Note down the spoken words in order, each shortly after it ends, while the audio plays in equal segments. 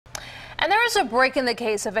And there is a break in the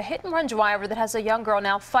case of a hit-and-run driver that has a young girl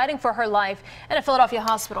now fighting for her life in a Philadelphia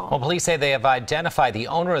hospital. Well, police say they have identified the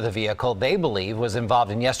owner of the vehicle they believe was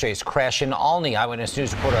involved in yesterday's crash in Olney. Eyewitness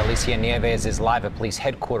News reporter Alicia Nieves is live at police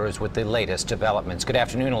headquarters with the latest developments. Good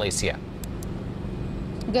afternoon, Alicia.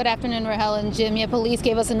 Good afternoon, Rahel and Jim. Yeah, police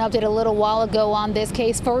gave us an update a little while ago on this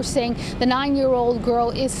case, first saying the 9-year-old girl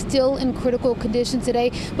is still in critical condition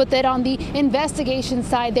today, but that on the investigation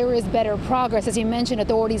side, there is better progress. As you mentioned,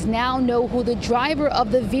 authorities now know who the driver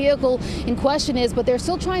of the vehicle in question is, but they're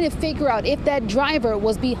still trying to figure out if that driver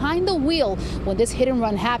was behind the wheel when this hit and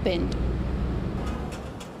run happened.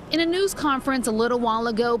 In a news conference a little while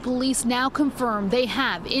ago, police now confirm they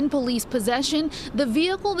have in police possession the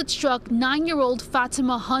vehicle that struck 9-year-old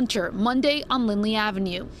Fatima Hunter Monday on Lindley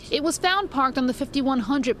Avenue. It was found parked on the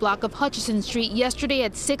 5100 block of Hutchison Street yesterday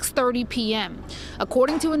at 6:30 p.m.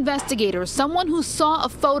 According to investigators, someone who saw a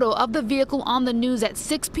photo of the vehicle on the news at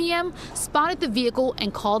 6 p.m. spotted the vehicle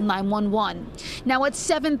and called 911. Now at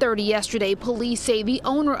 7:30 yesterday, police say the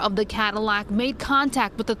owner of the Cadillac made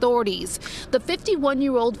contact with authorities. The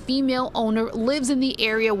 51-year-old female owner lives in the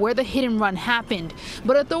area where the hit and run happened,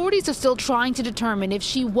 but authorities are still trying to determine if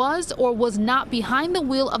she was or was not behind the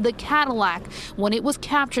wheel of the Cadillac when it was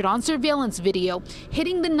captured on surveillance video,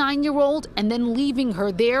 hitting the 9-year-old and then leaving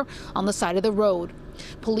her there on the side of the road.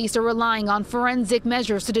 Police are relying on forensic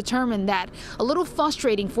measures to determine that. A little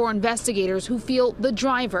frustrating for investigators who feel the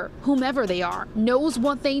driver, whomever they are, knows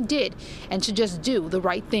what they did and should just do the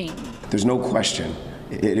right thing. There's no question.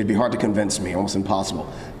 It'd be hard to convince me, almost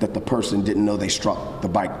impossible, that the person didn't know they struck the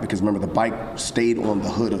bike, because remember, the bike stayed on the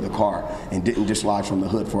hood of the car and didn't dislodge from the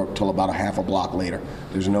hood for until about a half a block later.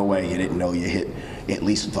 There's no way you didn't know you hit at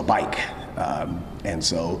least the bike. And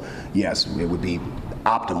so, yes, it would be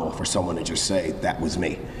optimal for someone to just say, that was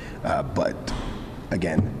me. But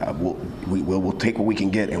again, we'll take what we can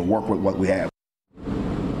get and work with what we have.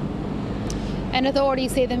 And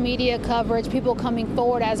authorities say the media coverage, people coming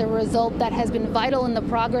forward as a result, that has been vital in the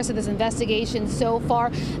progress of this investigation so far.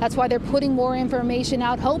 That's why they're putting more information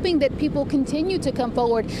out, hoping that people continue to come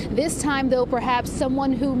forward. This time, though, perhaps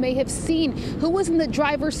someone who may have seen who was in the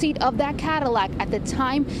driver's seat of that Cadillac at the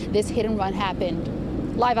time this hit and run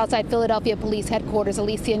happened. Live outside Philadelphia Police Headquarters,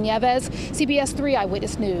 Alicia Nieves, CBS 3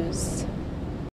 Eyewitness News.